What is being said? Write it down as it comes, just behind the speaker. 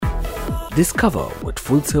Discover what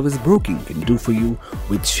full-service broking can do for you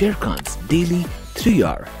with Sharekhan's daily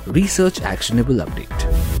 3-hour research actionable update.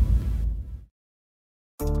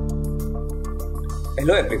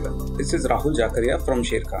 Hello everyone, this is Rahul Jakaria from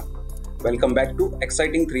Sharekhan. Welcome back to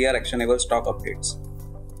exciting 3-hour actionable stock updates.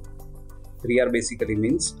 3R basically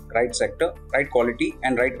means right sector, right quality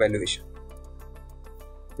and right valuation.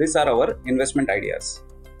 These are our investment ideas.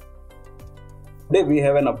 Today we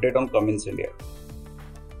have an update on Cummins India.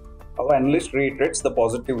 Our analyst reiterates the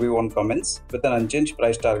positive view on Cummins with an unchanged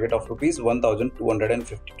price target of Rs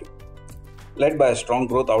 1,252. Led by a strong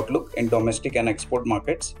growth outlook in domestic and export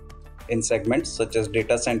markets in segments such as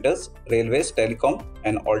data centers, railways, telecom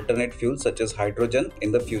and alternate fuels such as hydrogen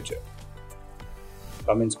in the future.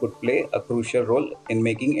 Cummins could play a crucial role in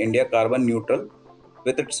making India carbon neutral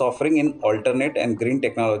with its offering in alternate and green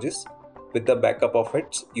technologies with the backup of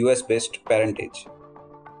its US-based parentage.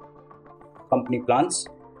 Company plans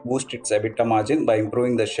boost its EBITDA margin by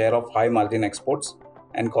improving the share of high-margin exports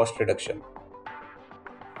and cost reduction.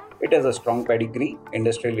 It has a strong pedigree,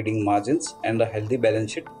 industry-leading margins and a healthy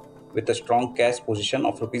balance sheet with a strong cash position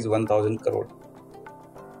of Rs 1,000 crore.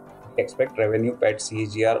 We expect revenue PAT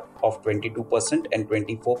CAGR of 22% and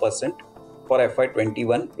 24% for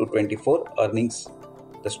FY21 to 24 earnings.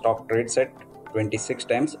 The stock trades at 26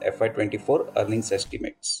 times FY24 earnings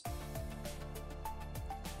estimates.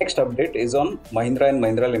 Next update is on Mahindra &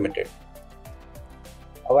 Mahindra Limited.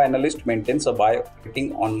 Our analyst maintains a buy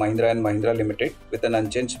rating on Mahindra & Mahindra Limited with an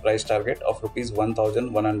unchanged price target of Rs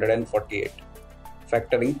 1,148,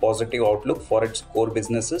 factoring positive outlook for its core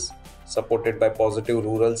businesses, supported by positive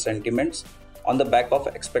rural sentiments on the back of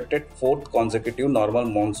expected fourth consecutive normal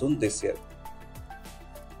monsoon this year.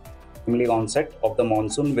 Timely onset of the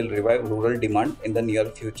monsoon will revive rural demand in the near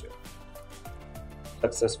future.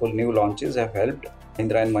 Successful new launches have helped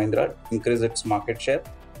Mahindra & Mahindra increase its market share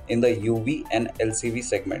in the UV and LCV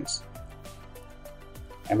segments.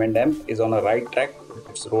 M&M is on a right track with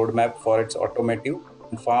its roadmap for its automotive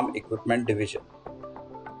and farm equipment division.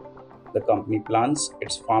 The company plans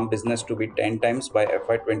its farm business to be 10 times by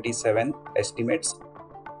FY27 estimates,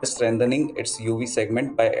 strengthening its UV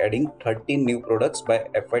segment by adding 13 new products by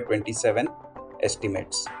FY27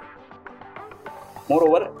 estimates.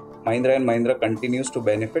 Moreover, Mahindra & Mahindra continues to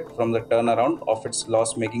benefit from the turnaround of its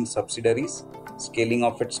loss-making subsidiaries, scaling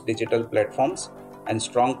of its digital platforms, and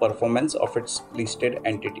strong performance of its listed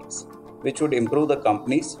entities, which would improve the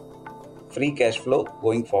company's free cash flow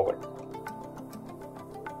going forward.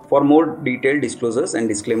 For more detailed disclosures and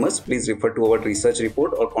disclaimers, please refer to our research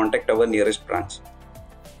report or contact our nearest branch.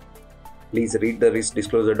 Please read the risk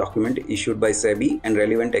disclosure document issued by SEBI and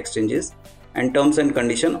relevant exchanges and terms and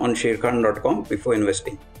conditions on sharekhan.com before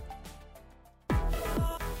investing.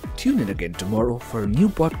 Tune in again tomorrow for a new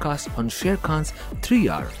podcast on Sharekhan's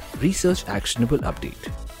 3-hour research actionable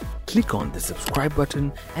update. Click on the subscribe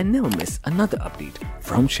button and never miss another update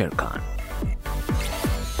from Sharekhan.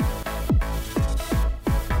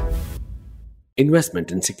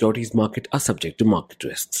 Investment in securities market are subject to market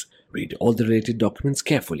risks. Read all the related documents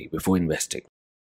carefully before investing.